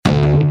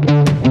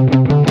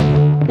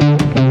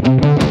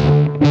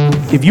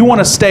If you want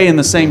to stay in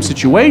the same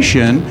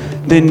situation,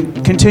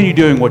 then continue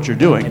doing what you're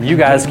doing. And you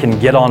guys can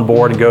get on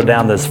board and go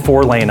down this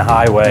 4-lane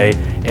highway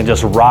and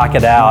just rock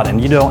it out, and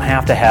you don't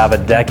have to have a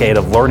decade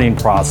of learning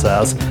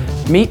process.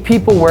 Meet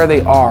people where they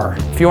are.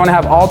 If you want to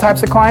have all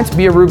types of clients,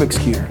 be a Rubik's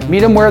Cuber.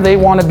 Meet them where they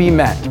want to be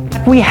met.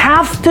 We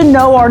have to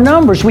know our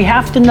numbers. We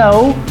have to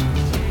know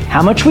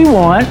how much we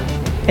want,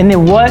 and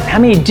then how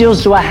many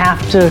deals do I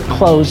have to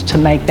close to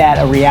make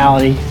that a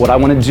reality? What I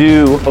want to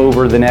do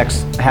over the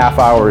next half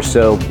hour or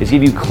so is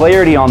give you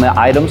clarity on the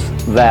items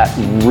that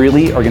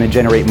really are going to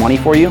generate money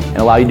for you and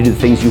allow you to do the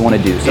things you want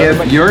to do. So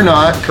if you're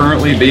not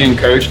currently being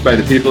coached by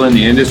the people in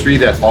the industry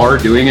that are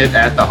doing it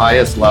at the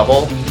highest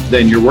level,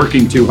 then you're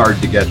working too hard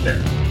to get there.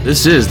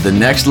 This is the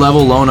Next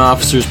Level Loan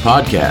Officers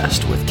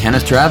Podcast with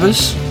Kenneth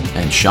Travis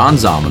and Sean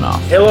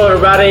Zalmanoff. Hello,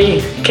 everybody.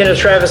 Kenneth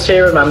Travis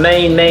here with my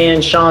main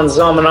man, Sean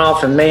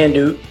Zalmanoff. And man,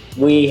 do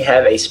we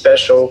have a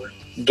special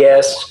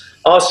guest,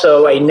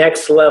 also a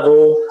Next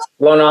Level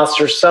Loan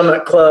Officer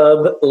Summit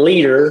Club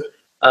leader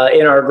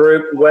in our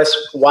group, Wes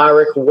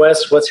Wyrick.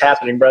 Wes, what's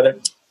happening, brother?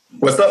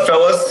 What's up,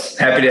 fellas?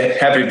 Happy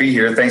to be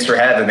here. Thanks for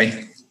having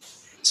me.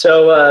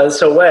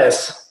 So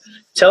Wes,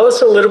 tell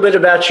us a little bit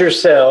about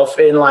yourself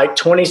in like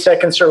 20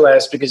 seconds or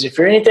less, because if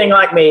you're anything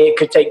like me, it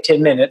could take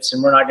 10 minutes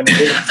and we're not going to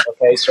do it.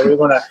 Okay. So we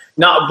want to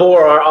not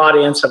bore our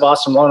audience of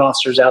awesome loan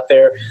officers out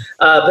there.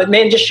 But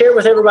man, just share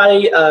with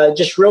everybody,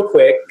 just real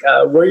quick,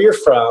 where you're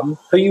from,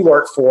 who you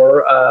work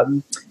for,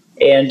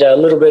 and a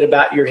little bit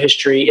about your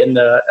history in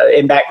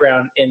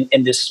background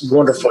in this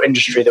wonderful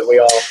industry that we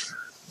all.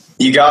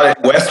 You got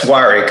it. Wes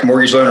Wyrick,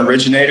 mortgage loan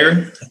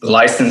originator,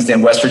 licensed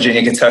in West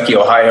Virginia, Kentucky,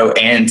 Ohio,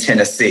 and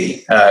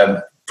Tennessee.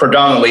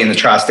 Predominantly in the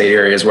tri-state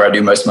areas where I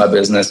do most of my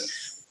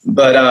business.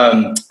 But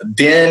I'm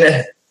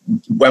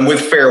with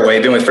Fairway,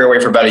 been with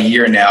Fairway for about a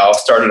year now.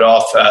 Started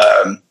off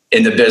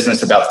in the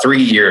business about 3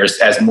 years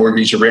as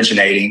mortgage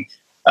originating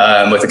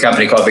with a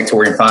company called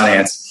Victorian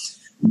Finance.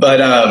 But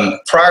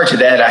prior to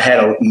that, I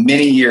had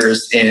many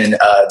years in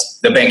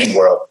the banking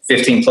world,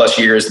 15 plus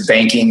years,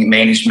 banking,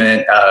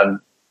 management,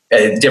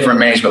 different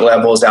management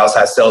levels,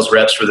 outside sales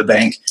reps for the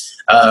bank.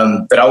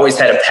 But I always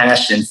had a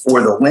passion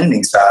for the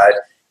lending side.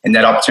 And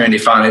that opportunity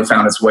finally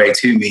found its way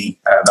to me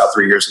about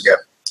 3 years ago.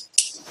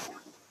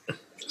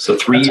 So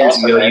 3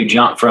 years ago, you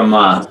jumped from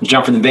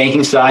the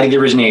banking side to the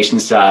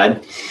origination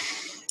side.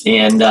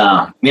 And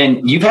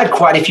man, you've had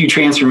quite a few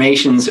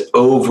transformations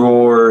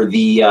over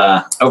the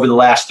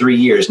last 3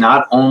 years,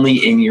 not only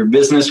in your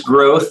business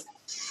growth,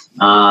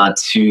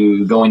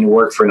 to going to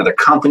work for another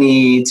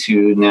company,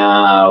 to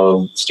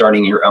now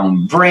starting your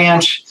own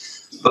branch.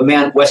 But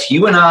man, Wes,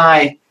 you and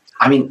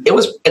I mean,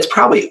 it's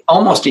probably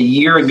almost a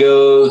year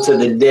ago to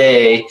the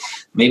day,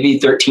 maybe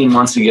 13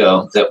 months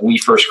ago, that we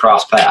first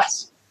crossed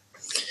paths.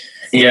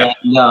 Yeah.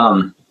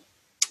 And,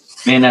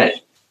 man,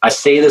 I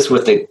say this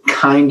with the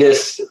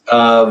kindest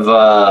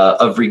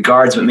of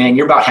regards, but man,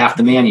 you're about half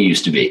the man you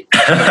used to be.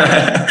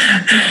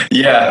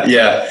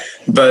 Yeah.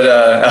 But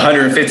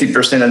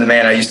 150% of the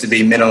man I used to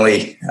be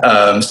mentally.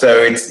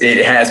 So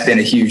it has been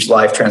a huge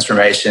life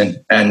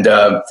transformation. And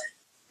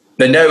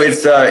but no,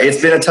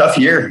 it's been a tough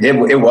year.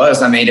 It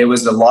was. I mean, it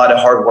was a lot of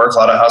hard work, a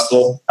lot of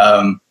hustle,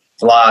 a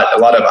lot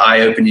of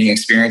eye-opening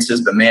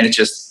experiences. But man, it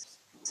just,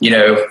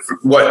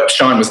 what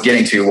Sean was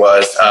getting to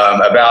was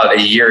about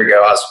a year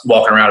ago, I was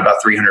walking around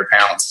about 300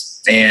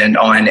 pounds, and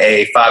on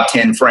a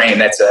 5'10" frame,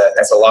 that's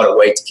a lot of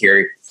weight to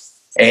carry.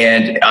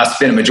 And I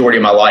spent a majority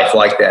of my life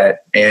like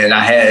that, and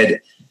I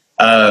had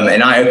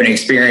an eye-opening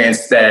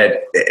experience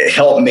that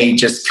helped me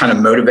just kind of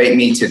motivate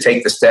me to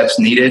take the steps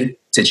needed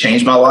to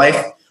change my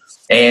life.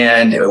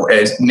 And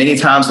as many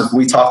times as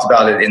we talked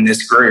about it in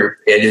this group,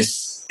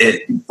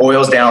 it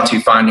boils down to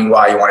finding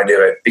why you want to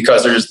do it,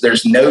 because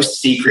there's no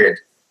secret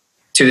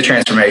to the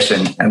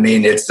transformation. I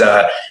mean, it's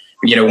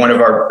one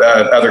of our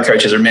other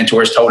coaches or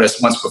mentors told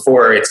us once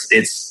before,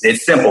 it's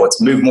simple.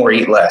 It's move more,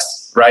 eat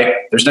less, right?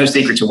 There's no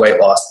secret to weight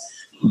loss.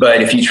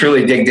 But if you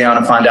truly dig down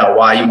and find out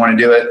why you want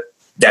to do it,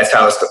 that's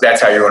how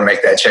you're going to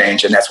make that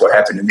change. And that's what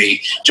happened to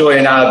me. Joy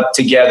and I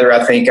together,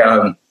 I think,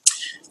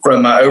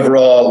 from my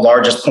overall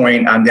largest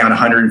point, I'm down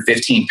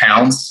 115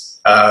 pounds.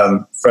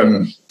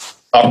 From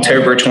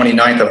October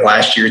 29th of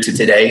last year to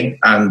today,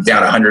 I'm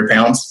down 100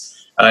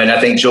 pounds. And I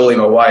think Julie,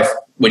 my wife,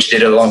 which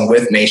did it along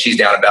with me, she's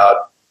down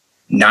about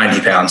 90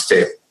 pounds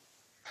too.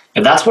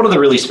 And that's one of the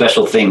really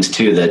special things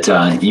too, that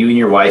you and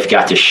your wife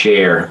got to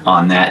share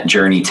on that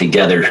journey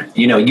together.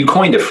 You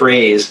coined a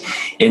phrase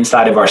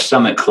inside of our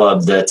Summit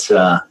Club that's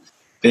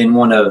been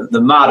one of the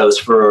mottos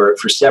for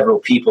several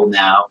people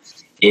now.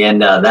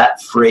 And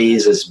that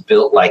phrase is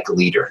built like a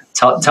leader.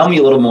 Tell me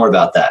a little more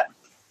about that.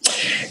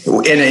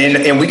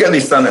 And we go to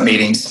these summit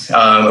meetings.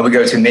 We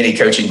go to many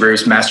coaching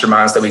groups,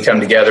 masterminds that we come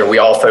together. We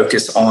all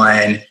focus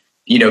on,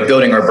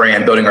 building our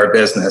brand, building our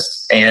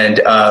business.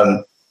 And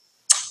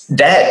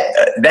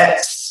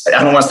that's,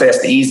 I don't want to say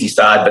that's the easy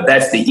side, but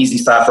that's the easy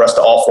side for us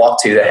to all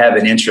flock to have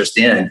an interest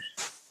in.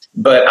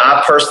 But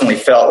I personally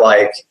felt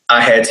like I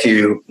had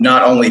to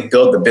not only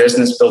build the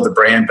business, build the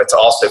brand, but to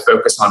also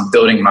focus on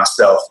building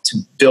myself, to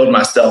build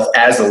myself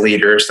as a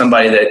leader,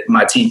 somebody that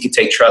my team could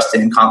take trust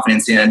in,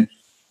 confidence in,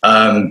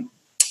 and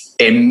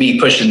me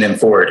pushing them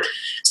forward.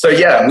 So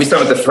yeah, we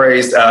started with the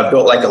phrase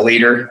built like a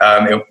leader.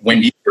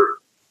 When you were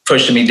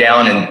pushing me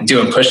down and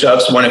doing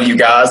push-ups, one of you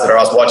guys that I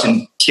was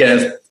watching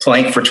Kenneth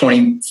plank for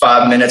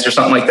 25 minutes or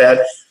something like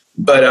that.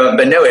 But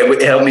no,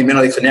 it helped me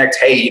mentally connect.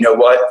 Hey, you know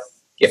what?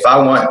 If I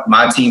want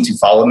my team to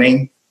follow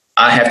me,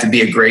 I have to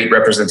be a great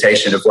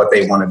representation of what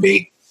they want to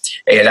be.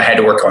 And I had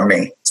to work on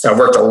me. So I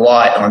worked a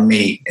lot on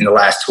me in the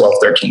last 12,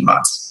 13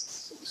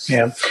 months.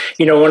 Yeah.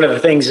 You know, one of the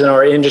things in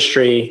our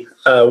industry,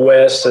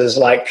 Wes, is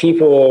like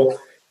people,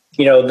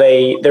 you know,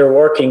 they're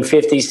working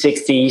 50,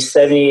 60,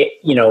 70,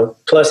 you know,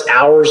 plus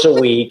hours a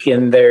week.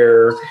 And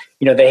they're,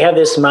 you know, they have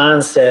this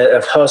mindset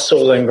of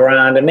hustle and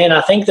grind. And man,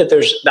 I think that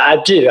I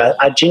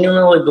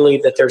genuinely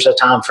believe that there's a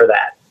time for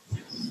that.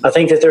 I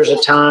think that there's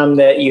a time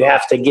that you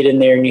have to get in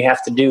there and you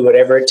have to do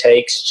whatever it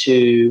takes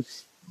to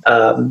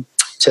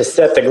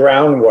set the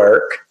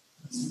groundwork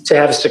to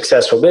have a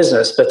successful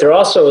business. But there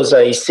also is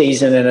a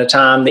season and a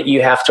time that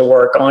you have to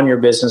work on your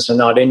business and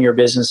not in your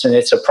business. And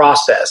it's a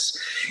process.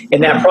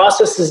 And that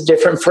process is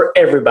different for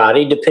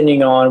everybody,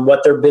 depending on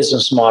what their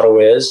business model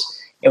is.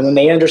 And when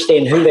they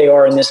understand who they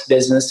are in this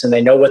business and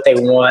they know what they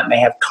want and they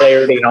have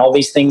clarity and all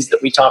these things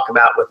that we talk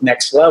about with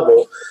Next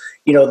Level,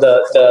 you know,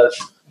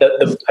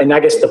 and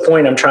I guess the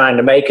point I'm trying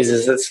to make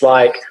is it's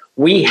like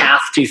we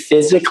have to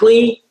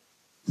physically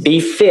be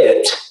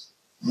fit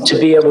to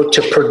be able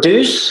to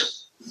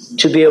produce,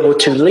 to be able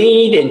to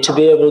lead, and to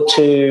be able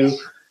to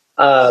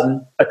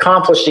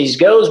accomplish these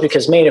goals.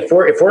 Because, man, if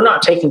we're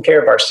not taking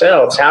care of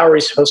ourselves, how are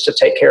we supposed to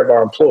take care of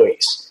our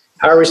employees?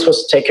 How are we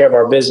supposed to take care of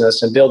our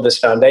business and build this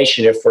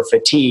foundation if we're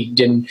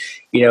fatigued and,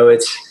 you know,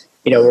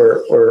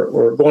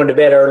 we're going to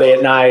bed early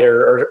at night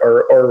or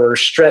we're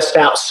stressed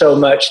out so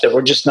much that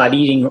we're just not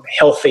eating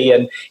healthy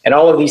and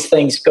all of these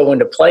things go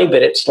into play.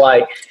 But it's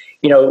like,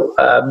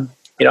 I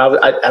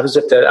was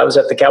at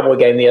the Cowboy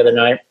game the other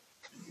night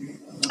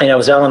and I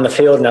was out on the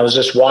field and I was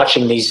just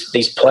watching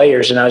these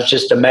players and I was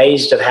just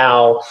amazed at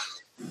how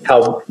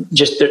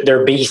just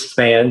they're beasts,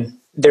 man.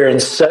 They're in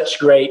such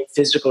great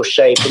physical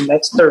shape and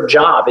that's their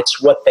job. It's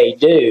what they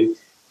do,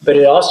 but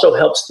it also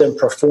helps them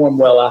perform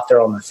well out there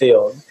on the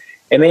field.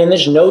 And man,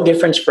 there's no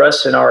difference for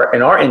us in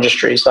our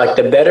industries. Like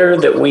the better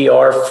that we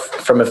are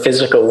from a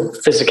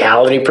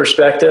physicality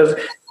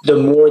perspective, the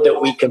more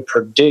that we can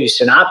produce.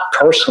 And I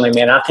personally,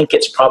 man, I think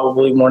it's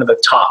probably one of the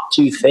top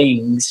two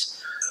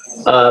things,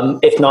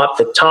 if not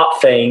the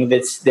top thing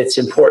that's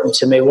important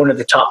to me. One of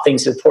the top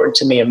things that's important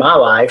to me in my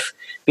life,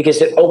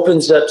 because it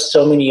opens up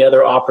so many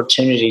other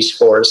opportunities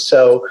for us.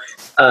 So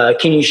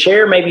can you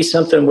share maybe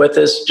something with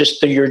us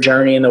just through your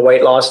journey in the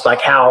weight loss,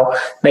 like how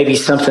maybe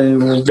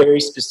something very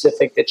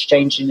specific that's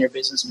changed in your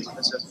business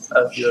because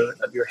of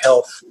your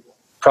health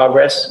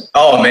progress?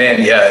 Oh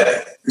man,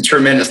 yeah,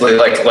 tremendously.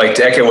 Like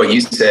to echo what you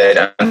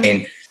said, I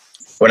mean,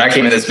 when I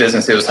came into this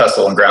business, it was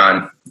hustle and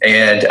grind.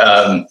 And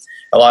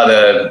a lot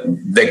of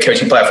the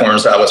coaching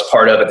platforms I was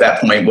part of at that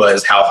point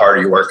was how hard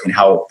are you working,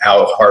 how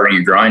hard are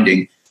you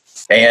grinding?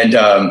 And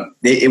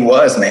it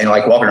was, man,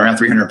 like walking around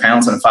 300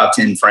 pounds on a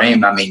 5'10"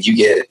 frame. I mean, you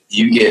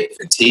get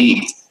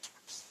fatigued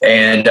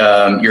and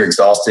you're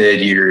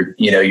exhausted. You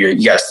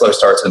got slow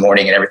starts in the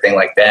morning and everything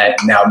like that.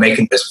 Now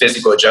making those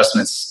physical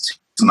adjustments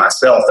to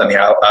myself. I mean,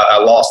 I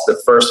lost the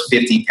first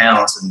 50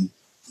 pounds in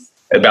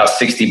about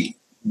 60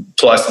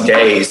 plus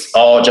days,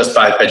 all just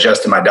by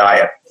adjusting my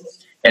diet.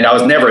 And I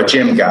was never a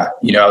gym guy.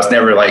 I was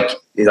never like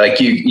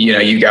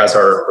you guys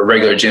are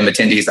regular gym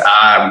attendees.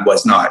 I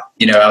was not,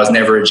 I was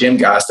never a gym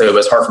guy. So it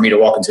was hard for me to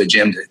walk into a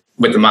gym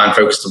with the mind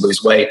focused to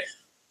lose weight.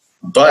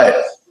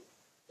 But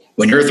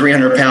when you're a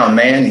 300 pound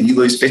man and you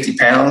lose 50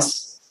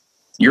 pounds,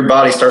 your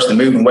body starts to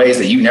move in ways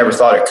that you never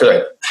thought it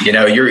could.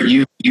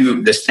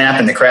 The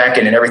snapping, the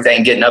cracking and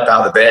everything, getting up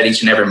out of the bed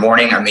each and every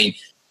morning. I mean,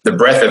 the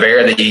breath of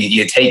air that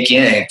you take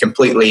in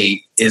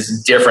completely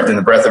is different than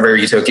the breath of air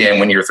you took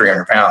in when you're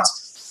 300 pounds.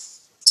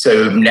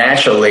 So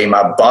naturally,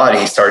 my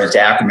body started to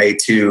acclimate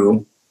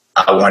to,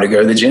 I want to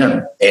go to the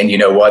gym. And you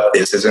know what?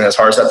 This isn't as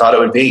hard as I thought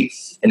it would be.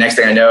 And next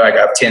thing I know, I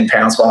got 10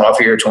 pounds falling off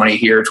here, 20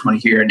 here, 20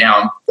 here. And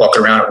now I'm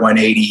walking around at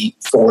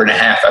 184 and a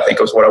half, I think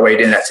was what I weighed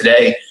in at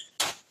today.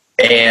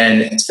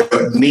 And so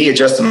me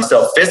adjusting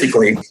myself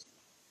physically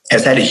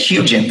has had a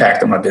huge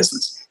impact on my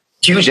business.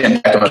 Huge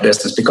impact on my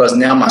business because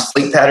now my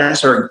sleep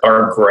patterns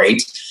are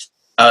great.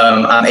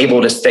 I'm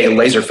able to stay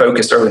laser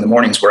focused early in the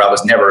mornings where I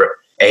was never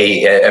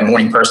a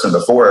morning person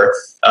before.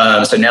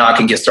 So now I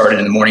can get started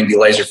in the morning, be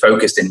laser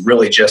focused and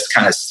really just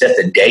kind of set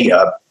the day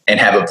up and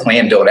have a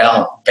plan built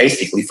out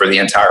basically for the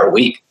entire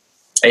week.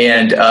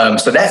 And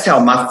so that's how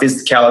my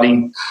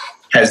physicality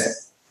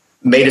has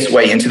made its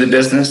way into the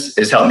business,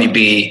 has helped me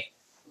be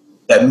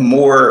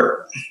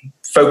more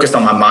focused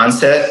on my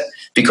mindset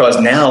because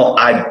now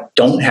I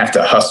don't have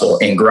to hustle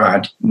and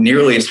grind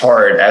nearly as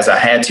hard as I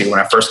had to when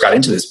I first got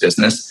into this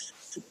business.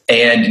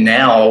 And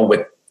now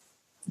with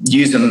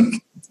using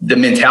the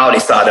mentality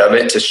side of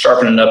it to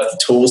sharpening up the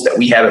tools that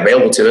we have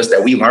available to us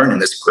that we learned in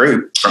this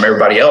group from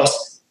everybody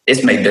else,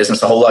 it's made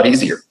business a whole lot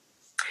easier.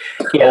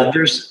 Yeah,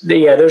 there's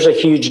a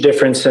huge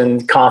difference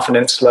in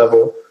confidence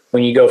level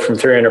when you go from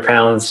 300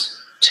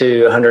 pounds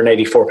to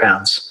 184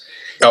 pounds.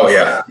 Oh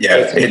yeah.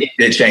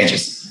 It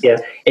changes. Yeah,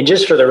 and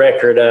just for the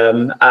record,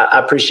 I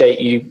appreciate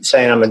you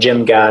saying I'm a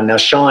gym guy. Now,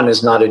 Sean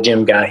is not a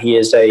gym guy. He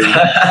is a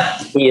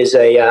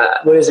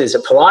what is it? Is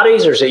it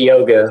Pilates or is it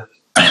yoga?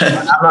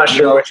 I'm not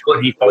sure which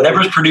one he.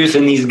 Whatever's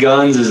producing these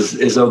guns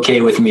is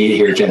okay with me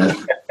here,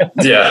 Kenneth.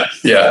 Yeah.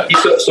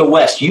 So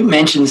Wes, you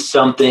mentioned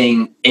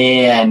something,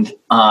 and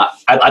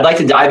I'd like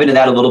to dive into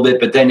that a little bit,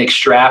 but then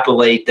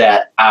extrapolate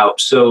that out.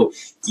 So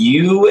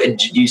you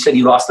said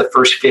you lost the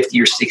first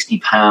 50 or 60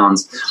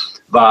 pounds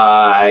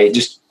by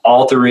just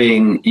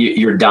altering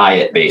your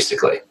diet,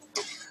 basically.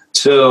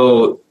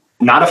 So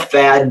not a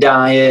fad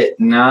diet,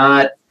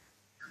 not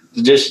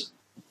just.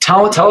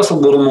 Tell us a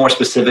little more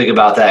specific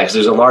about that, because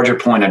there's a larger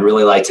point I'd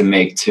really like to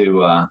make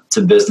to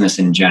business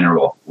in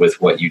general with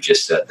what you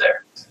just said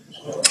there.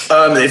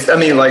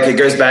 It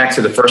goes back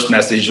to the first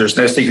message. There's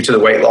no secret to the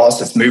weight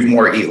loss. It's move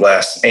more, eat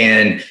less.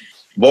 And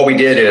what we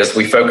did is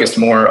we focused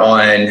more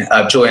on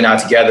Julie and I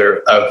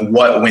together of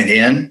what went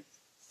in,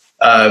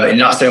 and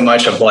not so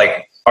much of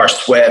like our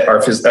sweat, our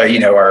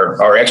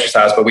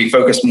exercise, but we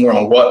focused more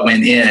on what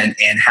went in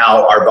and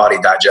how our body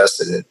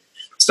digested it.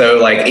 So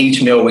like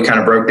each meal we kind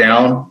of broke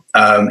down,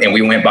 and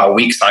we went by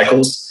week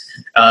cycles.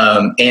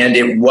 And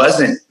it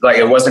wasn't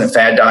a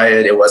fad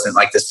diet. It wasn't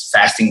like this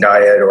fasting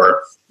diet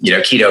or,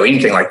 keto,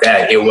 anything like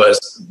that. It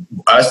was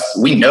us.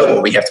 We know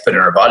what we have to put in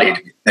our body.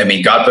 I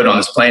mean, God put on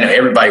this planet.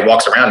 Everybody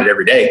walks around it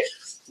every day.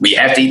 We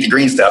have to eat the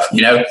green stuff,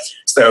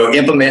 So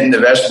implementing the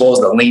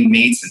vegetables, the lean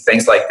meats and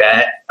things like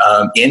that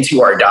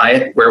into our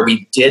diet where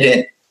we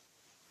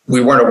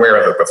weren't aware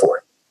of it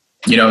before.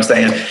 You know what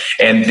I'm saying?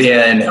 And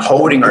then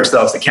holding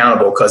ourselves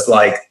accountable, because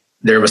like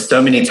there was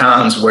so many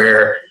times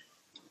where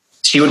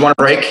she would want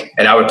to break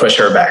and I would push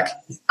her back.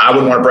 I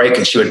would want to break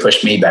and she would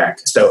push me back.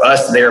 So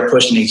us there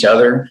pushing each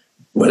other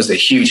was a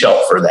huge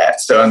help for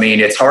that. So, I mean,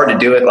 it's hard to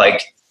do it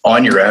like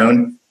on your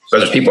own, but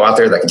there's people out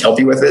there that can help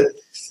you with it.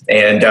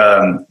 And,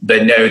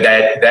 but no,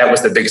 that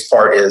was the biggest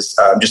part is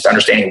just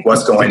understanding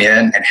what's going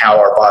in and how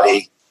our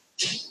body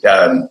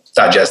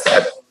digests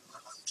that.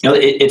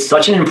 It's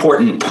such an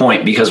important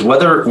point, because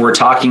whether we're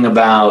talking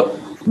about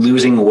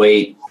losing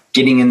weight,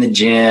 getting in the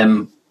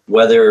gym,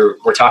 whether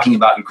we're talking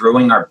about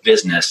growing our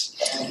business,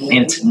 and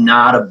it's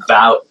not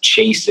about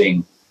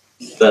chasing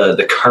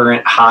the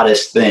current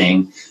hottest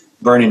thing,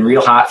 burning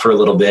real hot for a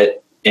little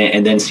bit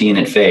and then seeing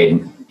it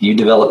fade. You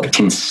develop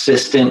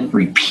consistent,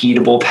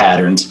 repeatable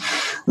patterns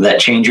that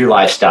change your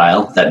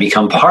lifestyle, that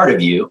become part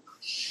of you.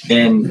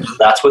 And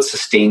that's what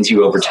sustains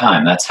you over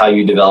time. That's how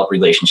you develop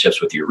relationships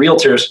with your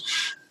realtors,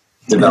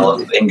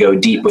 develop and go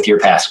deep with your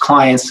past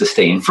clients to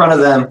stay in front of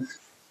them,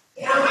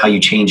 how you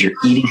change your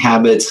eating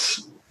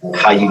habits,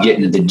 how you get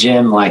into the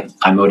gym, like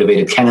I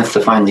motivated Kenneth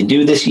to finally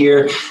do this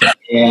year.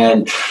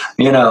 And,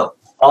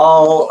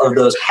 all of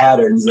those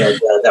patterns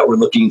that we're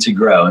looking to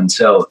grow. And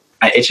so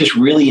it's just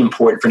really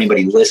important for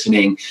anybody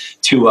listening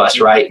to us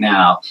right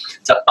now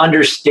to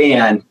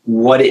understand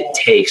what it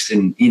takes.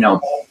 And,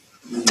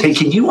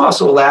 can you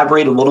also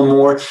elaborate a little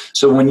more?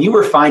 So when you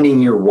were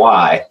finding your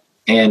why,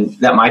 and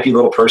that might be a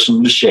little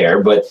personal to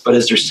share, but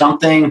is there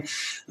something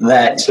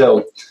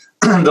so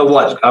the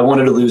what? I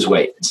wanted to lose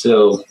weight.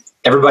 So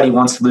everybody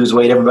wants to lose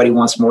weight. Everybody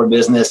wants more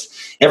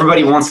business.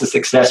 Everybody wants the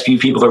success. Few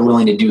people are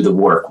willing to do the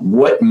work.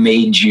 What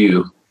made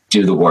you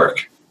do the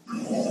work?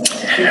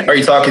 Are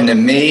you talking to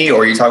me,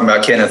 or are you talking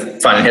about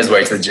Kenneth finding his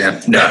way to the gym?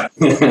 No.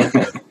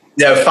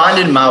 No,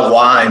 finding my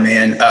why,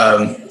 man.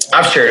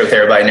 I've shared it with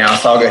everybody now,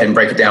 so I'll go ahead and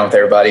break it down with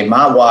everybody.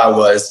 My why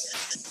was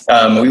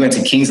we went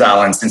to Kings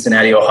Island,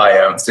 Cincinnati,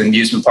 Ohio. It's an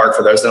amusement park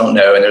for those that don't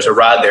know, and there's a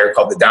ride there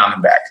called the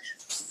Diamondback.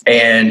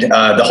 And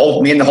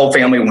me and the whole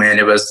family went.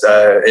 It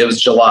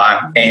was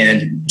July,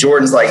 and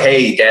Jordan's like,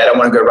 "Hey, Dad, I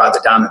want to go ride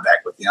the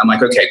Diamondback with you." I'm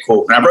like, "Okay,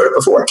 cool." And I rode it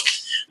before.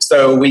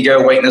 So we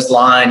go wait in this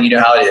line. You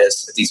know how it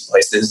is at these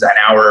places, an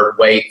hour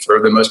wait for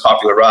the most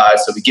popular ride.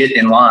 So we get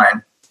in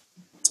line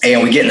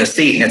and we get in the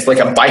seat, and it's like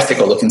a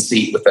bicycle looking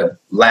seat with a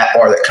lap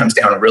bar that comes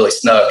down really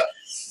snug.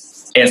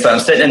 And so I'm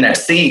sitting in that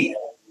seat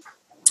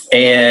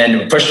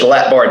and push the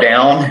lap bar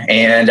down.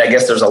 And I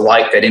guess there's a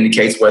light that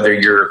indicates whether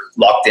you're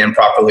locked in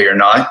properly or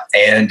not.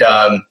 And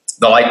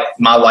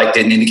my light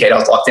didn't indicate I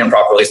was locked in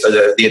properly. So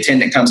the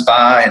attendant comes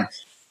by and,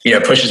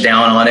 pushes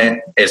down on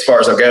it. As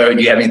far as I go,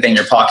 do you have anything in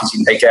your pockets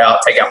you can take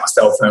out my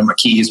cell phone, my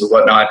keys or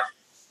whatnot?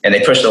 And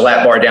they push the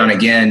lap bar down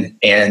again.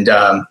 And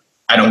I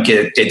don't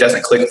get it. It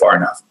doesn't click far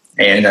enough.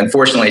 And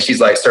unfortunately,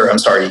 she's like, "Sir, I'm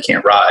sorry, you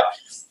can't ride."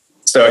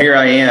 So here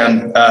I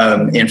am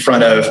in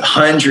front of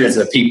hundreds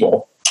of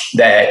people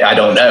that I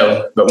don't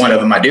know, but one of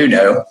them I do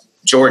know,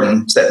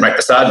 Jordan, sitting right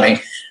beside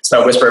me.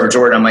 So I whisper over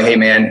Jordan, I'm like, "Hey,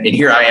 man," and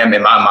here I am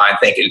in my mind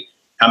thinking,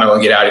 how am I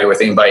going to get out of here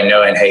with anybody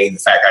knowing, hey, the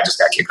fact I just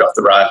got kicked off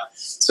the ride?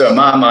 So in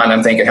my mind,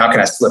 I'm thinking, how can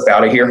I slip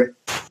out of here?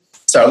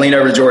 So I leaned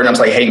over to Jordan. I was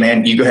like, hey,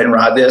 man, you go ahead and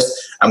ride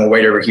this. I'm going to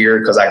wait over here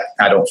because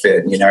I don't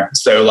fit,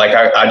 So like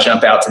I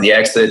jump out to the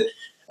exit.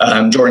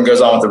 Jordan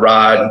goes on with the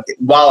ride.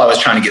 While I was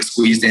trying to get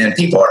squeezed in,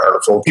 people are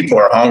hurtful. People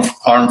are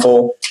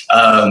harmful.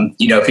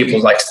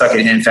 People like suck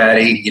it in,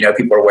 fatty.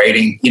 People are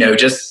waiting,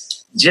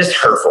 just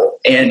hurtful.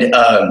 And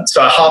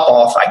so I hop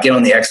off. I get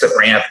on the exit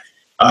ramp.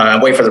 I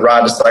wait for the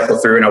ride to cycle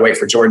through, and I wait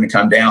for Jordan to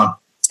come down.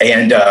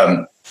 And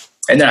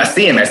then I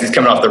see him as he's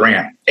coming off the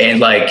ramp. And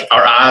like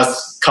our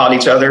eyes caught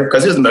each other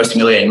because it was the most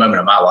humiliating moment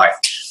of my life.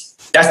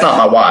 That's not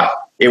my why.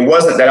 It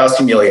wasn't that I was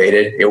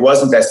humiliated. It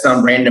wasn't that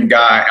some random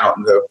guy out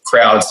in the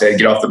crowd said,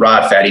 get off the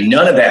ride, fatty.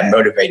 None of that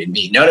motivated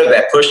me. None of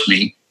that pushed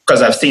me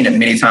because I've seen it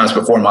many times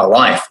before in my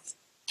life.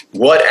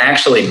 What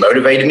actually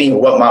motivated me,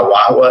 what my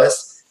why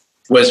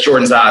was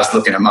Jordan's eyes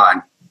looking at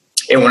mine.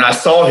 And when I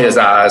saw his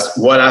eyes,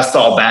 what I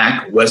saw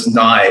back was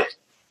not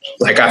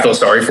like, I feel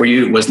sorry for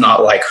you. It was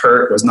not like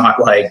hurt. It was not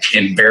like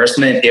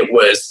embarrassment. It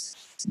was,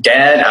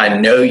 Dad, I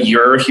know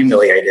you're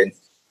humiliated.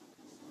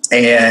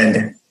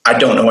 And I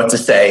don't know what to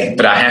say,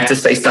 but I have to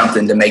say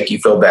something to make you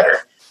feel better.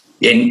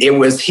 And it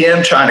was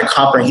him trying to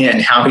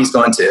comprehend how he's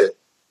going to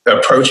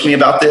approach me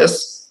about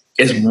this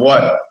is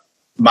what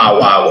my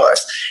why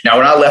was. Now,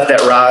 when I left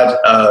that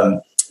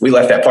ride, we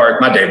left that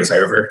park, my day was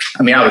over.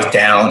 I mean, I was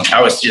down.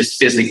 I was just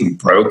physically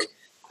broke.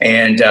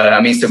 And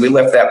so we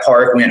left that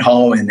park, went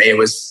home, and it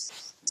was,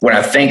 when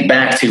I think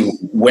back to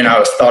when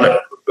I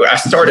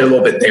started a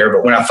little bit there,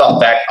 but when I thought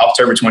back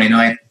October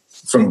 29th,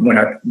 from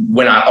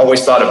when I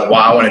always thought of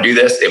why I want to do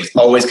this, it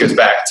always goes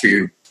back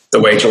to the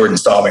way Jordan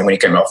saw me when he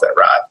came off that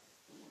ride.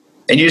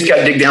 And you just got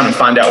to dig down and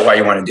find out why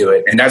you want to do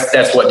it. And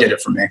that's what did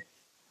it for me.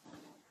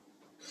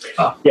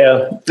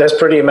 Yeah, that's a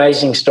pretty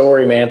amazing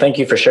story, man. Thank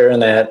you for sharing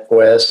that,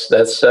 Wes.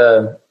 That's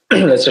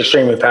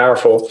extremely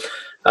powerful.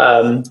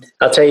 I'll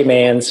tell you,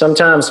 man,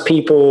 sometimes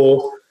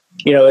people,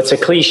 it's a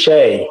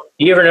cliche.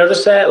 You ever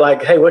notice that?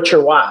 Like, hey, what's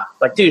your why?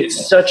 Like, dude,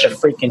 it's such a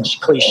freaking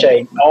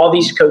cliche. All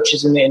these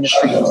coaches in the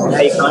industry,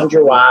 hey, find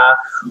your why.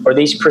 Or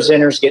these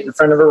presenters get in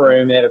front of a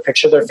room and they have a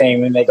picture of their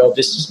family and they go,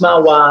 this is my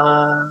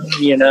why,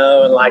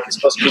 and like it's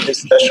supposed to be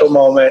this special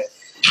moment.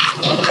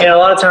 And a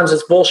lot of times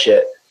it's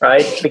bullshit,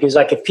 right? Because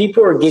like if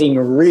people are getting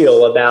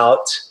real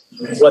about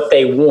what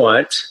they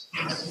want,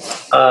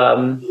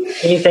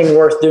 anything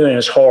worth doing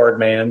is hard,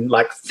 man.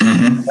 Like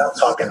I'm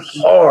talking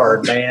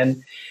hard,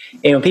 man.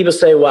 And when people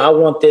say, well, I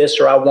want this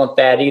or I want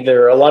that,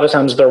 either a lot of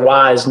times their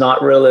why is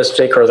not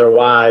realistic or their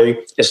why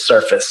is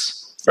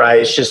surface,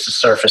 right? It's just a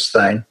surface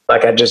thing.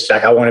 Like I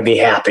want to be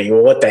happy.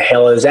 Well, what the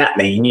hell does that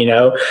mean?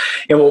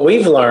 And what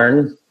we've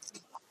learned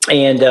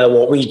and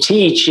what we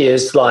teach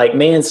is like,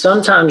 man,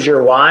 sometimes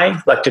your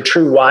why, like the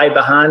true why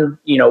behind,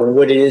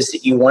 what it is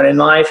that you want in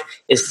life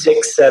is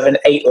 6, 7,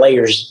 8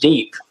 layers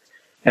deep.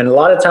 And a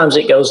lot of times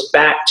it goes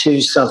back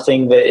to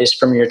something that is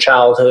from your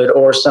childhood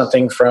or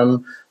something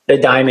from the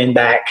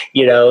Diamondback,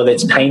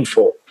 that's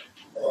painful.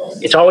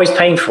 It's always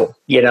painful,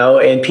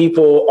 and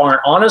people aren't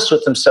honest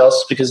with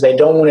themselves because they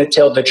don't want to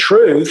tell the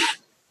truth,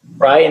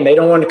 right? And they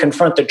don't want to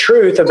confront the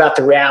truth about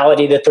the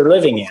reality that they're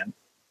living in,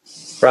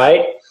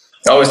 right?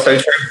 Oh, it's so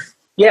true.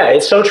 Yeah,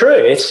 it's so true.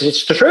 It's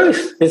the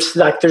truth. It's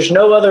like there's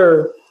no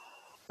other,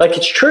 like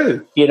it's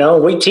true.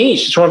 We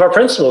teach, it's one of our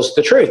principles,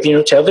 the truth.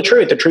 Tell the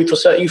truth. The truth will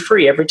set you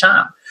free every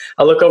time.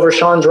 I look over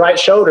Sean's right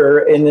shoulder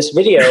in this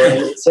video and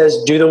it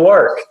says, do the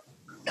work.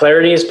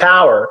 Clarity is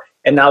power.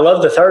 And I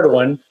love the third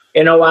one,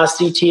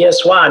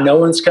 NOICTSY. No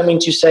one's coming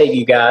to save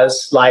you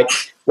guys. Like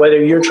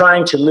whether you're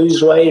trying to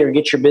lose weight or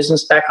get your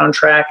business back on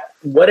track,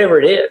 whatever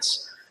it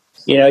is,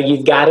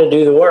 you've got to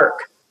do the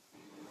work.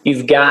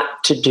 You've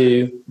got to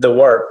do the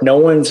work. No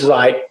one's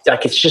like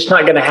it's just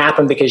not going to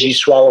happen because you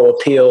swallow a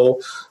pill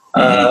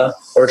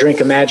or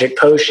drink a magic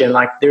potion.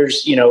 Like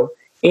there's,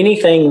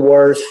 anything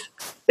worth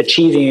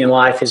achieving in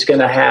life is going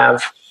to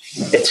have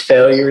its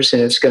failures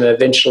and it's going to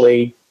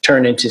eventually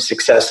turn into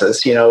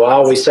successes. I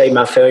always say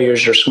my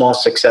failures are small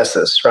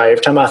successes, right?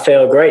 Every time I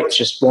fail, great. It's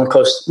just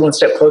one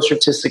step closer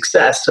to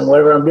success and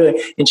whatever I'm doing.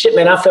 And shit,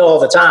 man, I fail all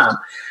the time.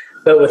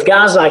 But with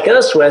guys like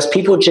us, Wes,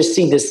 people just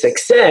see the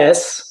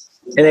success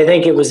and they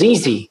think it was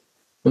easy.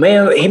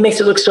 Man, he makes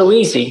it look so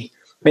easy.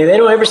 Man, they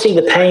don't ever see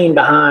the pain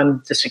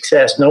behind the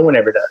success. No one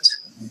ever does.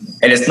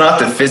 And it's not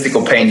the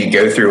physical pain you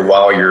go through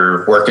while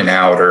you're working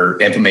out or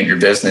implement your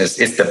business.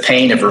 It's the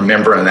pain of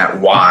remembering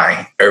that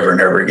why over and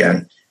over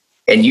again.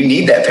 And you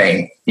need that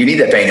pain.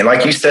 And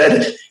like you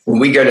said, when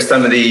we go to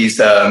some of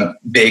these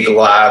big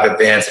live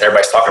events and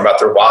everybody's talking about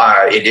their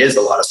why, it is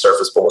a lot of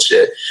surface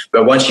bullshit.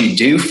 But once you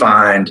do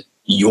find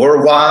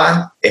your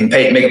why and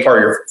make it part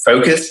of your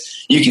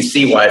focus, you can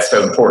see why it's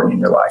so important in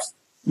your life.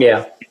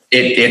 Yeah.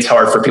 It's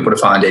hard for people to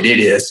find it. It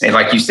is. And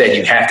like you said,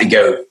 you have to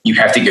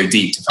go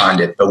deep to find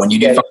it. But when you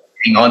do find it,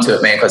 hang on to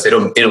it, man, because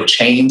it'll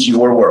change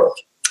your world.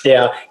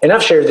 Yeah. And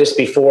I've shared this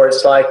before.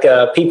 It's like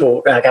I've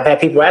had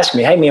people ask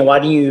me, hey man, why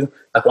do you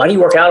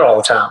work out all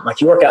the time? Like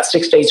you work out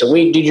 6 days a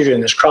week, dude, you're doing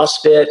this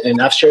CrossFit.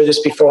 And I've shared this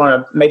before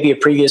on maybe a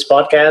previous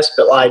podcast,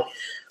 but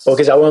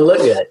because I want to look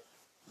good.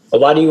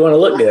 Well, why do you want to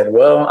look good?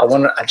 Well, I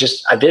want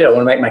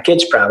to make my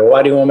kids proud. Well,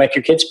 why do you want to make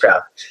your kids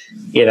proud?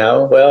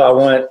 Well, I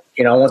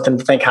want them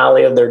to think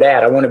highly of their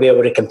dad. I want to be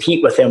able to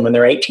compete with them when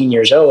they're 18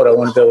 years old. I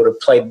want to be able to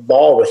play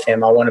ball with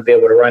them. I want to be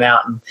able to run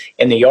out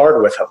in the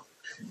yard with them.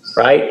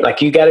 Right?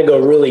 Like, you got to go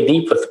really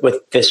deep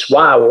with this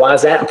why. Well, why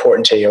is that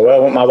important to you? Well, I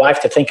want my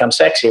wife to think I'm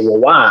sexy. Well,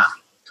 why?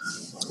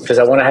 Because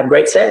I want to have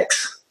great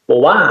sex.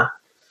 Well, why?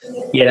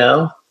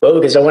 Well,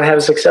 because I want to have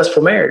a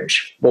successful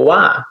marriage. Well,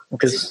 why?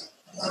 Because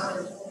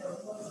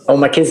I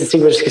want my kids to see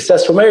what a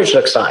successful marriage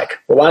looks like.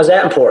 Well, why is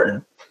that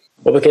important?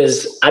 Well,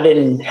 because I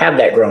didn't have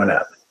that growing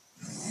up.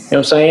 You know what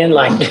I'm saying?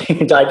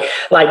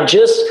 Like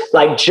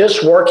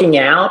just working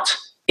out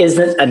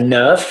isn't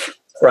enough,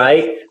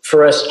 right?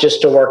 For us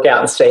just to work out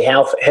and stay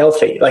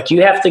healthy. Like,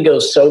 you have to go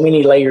so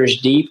many layers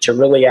deep to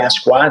really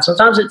ask why. And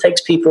sometimes it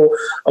takes people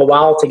a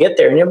while to get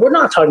there. And we're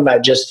not talking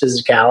about just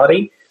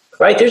physicality,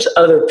 right? There's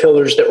other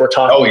pillars that we're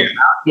talking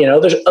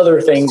about. There's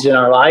other things in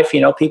our life.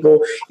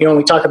 People, when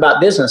we talk about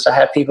business, I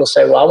have people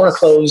say, well, I want to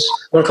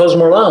close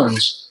more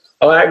loans.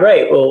 All right,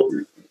 great. Well,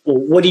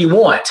 what do you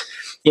want?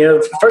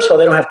 First of all,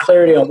 they don't have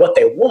clarity on what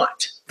they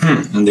want.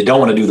 And they don't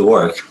want to do the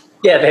work.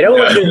 Yeah, they don't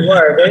want to do the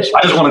work. I just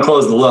want to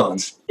close the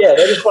loans. Yeah,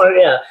 they just want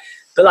to, yeah.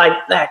 But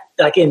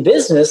like in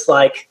business,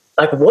 like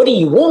what do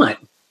you want?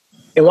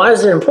 And why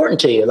is it important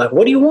to you? Like,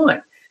 what do you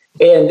want?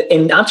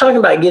 And I'm talking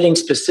about getting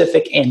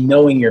specific and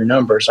knowing your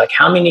numbers. Like,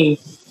 how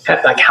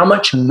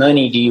much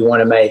money do you want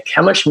to make?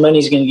 How much money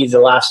is going to give you the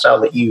lifestyle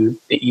that you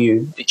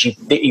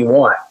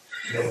want?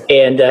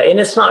 And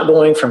it's not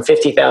going from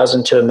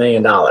 $50,000 to $1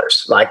 million.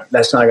 Like,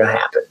 that's not going to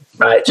happen,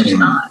 right? It's just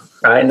not.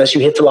 Right, unless you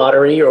hit the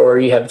lottery or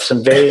you have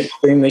some very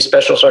extremely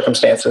special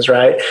circumstances,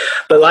 right?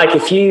 But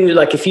if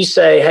you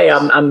say, hey,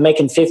 I'm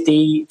making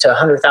 $50,000 to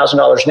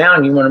 $100,000 now,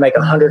 and you want to make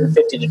 $150,000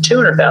 to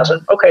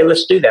 $200,000, okay,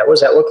 let's do that. What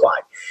does that look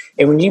like?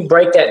 And when you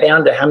break that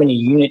down to how many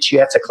units you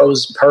have to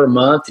close per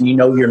month, and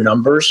your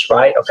numbers,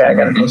 right? Okay, I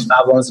got to close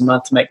 5 loans a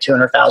month to make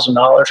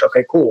 $200,000.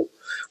 Okay, cool.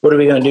 What are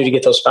we going to do to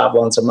get those 5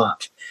 loans a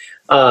month?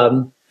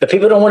 But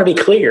people don't want to be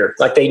clear.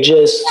 They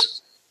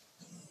just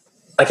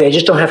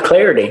don't have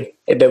clarity.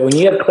 But when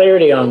you have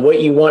clarity on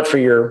what you want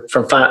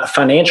from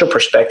financial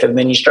perspective,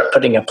 then you start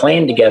putting a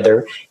plan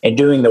together and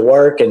doing the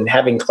work and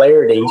having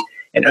clarity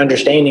and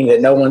understanding that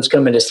no one's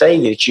coming to say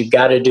that you've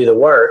got to do the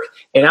work.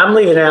 And I'm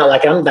leaving out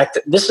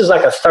this is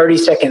like a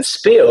 30-second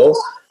spiel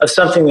of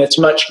something that's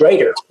much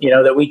greater,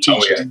 that we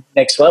teach at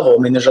Next Level.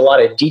 I mean, there's a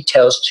lot of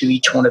details to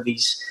each one of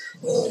these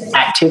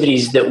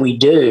activities that we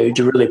do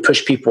to really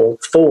push people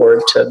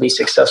forward to be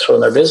successful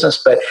in their business.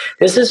 But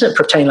this isn't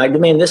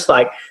pertaining this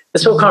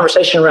whole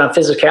conversation around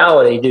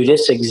physicality, dude,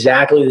 it's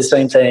exactly the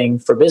same thing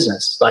for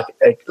business. Like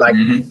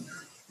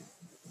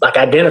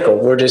identical.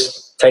 We're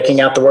just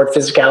taking out the word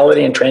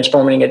physicality and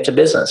transforming it to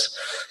business.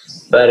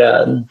 But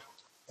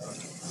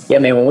yeah,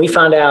 man, when we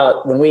find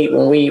out,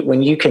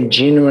 when you can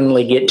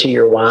genuinely get to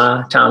your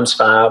why times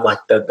 5, like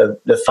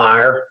the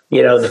fire,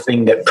 the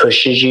thing that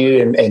pushes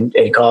you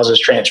and causes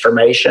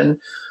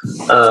transformation,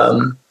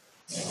 man,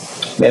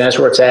 that's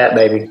where it's at,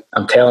 baby.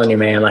 I'm telling you,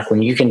 man, like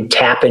when you can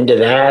tap into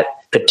that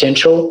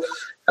potential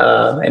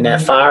and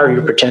that fire,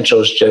 your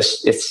potential is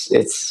just,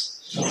 it's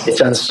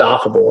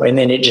unstoppable. And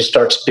then it just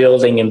starts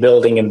building and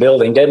building and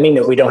building. Doesn't mean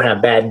that we don't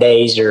have bad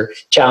days or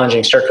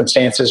challenging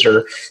circumstances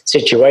or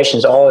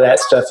situations. All of that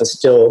stuff is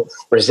still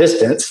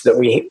resistance that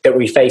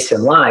we face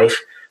in life.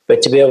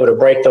 But to be able to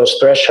break those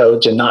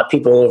thresholds and knock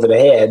people over the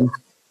head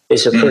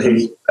is a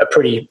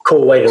pretty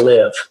cool way to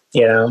live,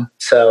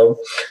 So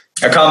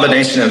a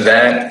combination of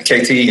that,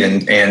 KT,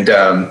 and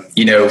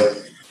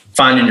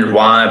finding your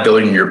why,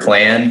 building your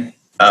plan,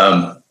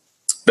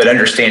 but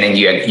understanding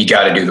you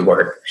got to do the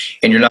work,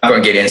 and you're not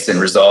going to get instant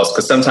results,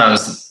 because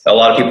sometimes a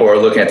lot of people are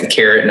looking at the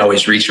carrot and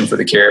always reaching for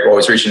the carrot,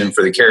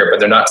 but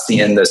they're not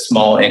seeing the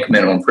small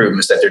incremental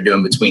improvements that they're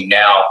doing between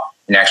now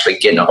and actually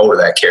getting a hold of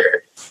that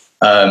carrot.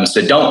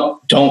 So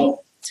don't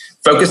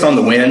focus on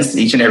the wins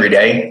each and every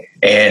day,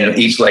 and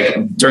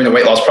during the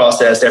weight loss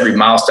process, every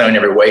milestone,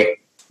 every weight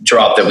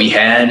drop that we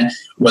had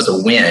was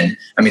a win.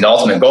 I mean, the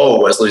ultimate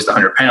goal was lose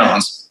 100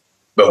 pounds,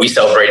 but we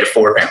celebrated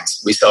 4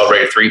 pounds. We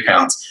celebrated 3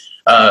 pounds.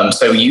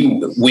 So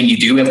when you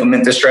do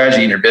implement this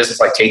strategy in your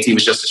business, like KT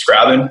was just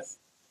describing,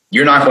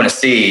 you're not going to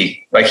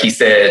see, like he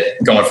said,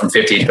 going from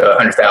 50 to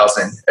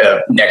 100,000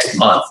 next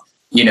month,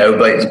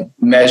 but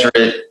measure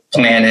it,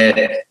 plan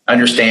it,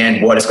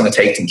 understand what it's going to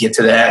take to get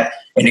to that.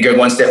 And to go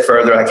one step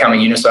further, like how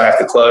many units do I have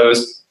to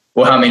close?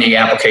 Well, how many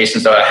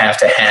applications do I have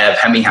to have?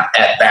 How many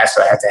at-bats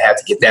do I have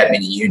to get that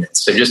many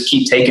units? So just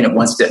keep taking it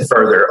one step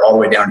further all the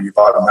way down to your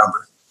bottom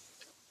number.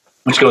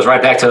 Which goes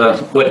right back to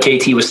what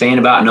KT was saying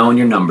about knowing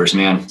your numbers,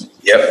 man.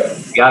 Yep.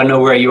 You got to know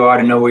where you are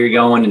to know where you're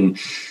going, and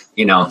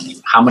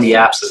how many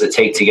apps does it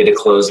take to get a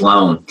closed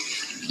loan.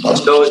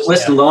 So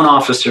listen, loan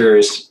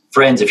officers,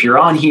 friends, if you're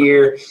on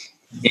here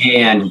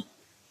and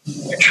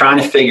you're trying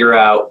to figure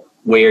out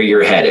where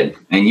you're headed,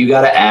 and you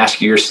got to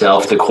ask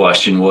yourself the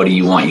question, what do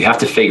you want? You have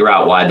to figure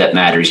out why that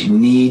matters. You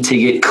need to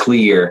get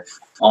clear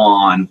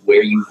on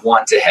where you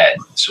want to head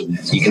so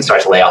you can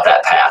start to lay out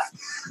that path.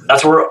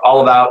 That's what we're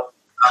all about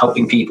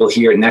helping people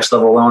here at Next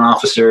Level Loan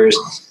Officers,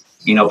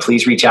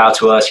 please reach out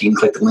to us. You can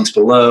click the links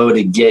below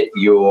to get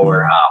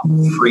your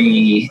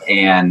free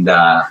and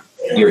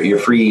your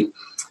free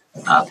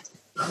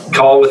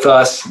call with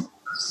us.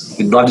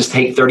 We'd love to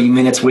take 30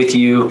 minutes with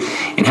you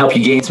and help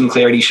you gain some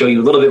clarity, show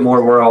you a little bit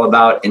more what we're all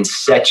about, and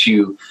set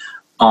you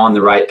on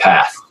the right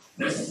path.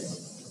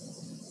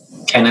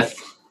 Kenneth,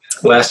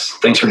 Wes,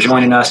 thanks for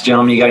joining us.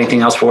 Gentlemen, you got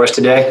anything else for us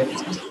today?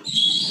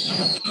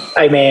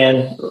 Hey,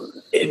 man,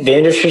 the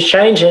industry's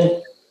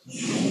changing.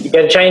 You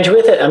got to change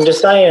with it. I'm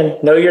just saying,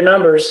 know your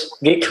numbers,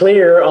 get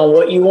clear on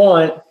what you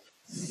want.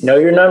 Know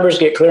your numbers,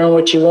 get clear on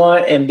what you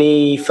want, and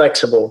be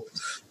flexible.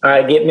 All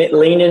right, get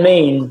lean and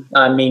mean.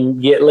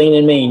 Get lean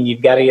and mean.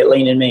 You've got to get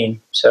lean and mean.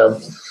 So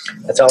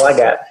that's all I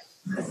got.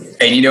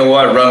 And you know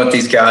what? Run with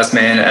these guys,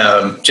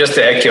 man. Just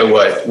to echo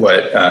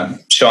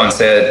what Sean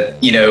said,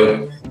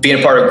 being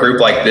a part of a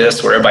group like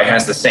this where everybody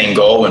has the same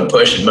goal and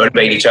push and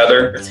motivate each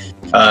other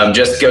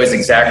just goes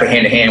exactly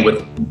hand in hand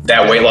with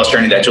that weight loss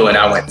journey that Julie and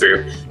I went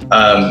through.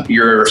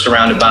 You're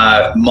surrounded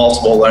by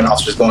multiple loan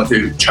officers going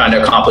through trying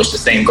to accomplish the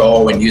same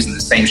goal and using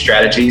the same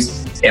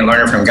strategies, and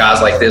learning from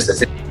guys like this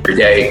every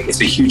day.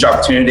 It's a huge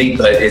opportunity,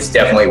 but it's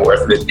definitely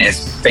worth it. And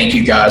thank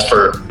you guys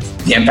for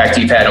the impact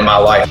you've had on my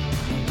life.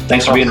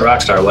 Thanks for being a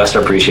rock star, Wes.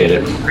 I appreciate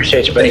it.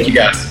 Appreciate you, buddy. Thank you,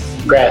 guys.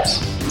 Congrats.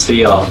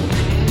 See y'all.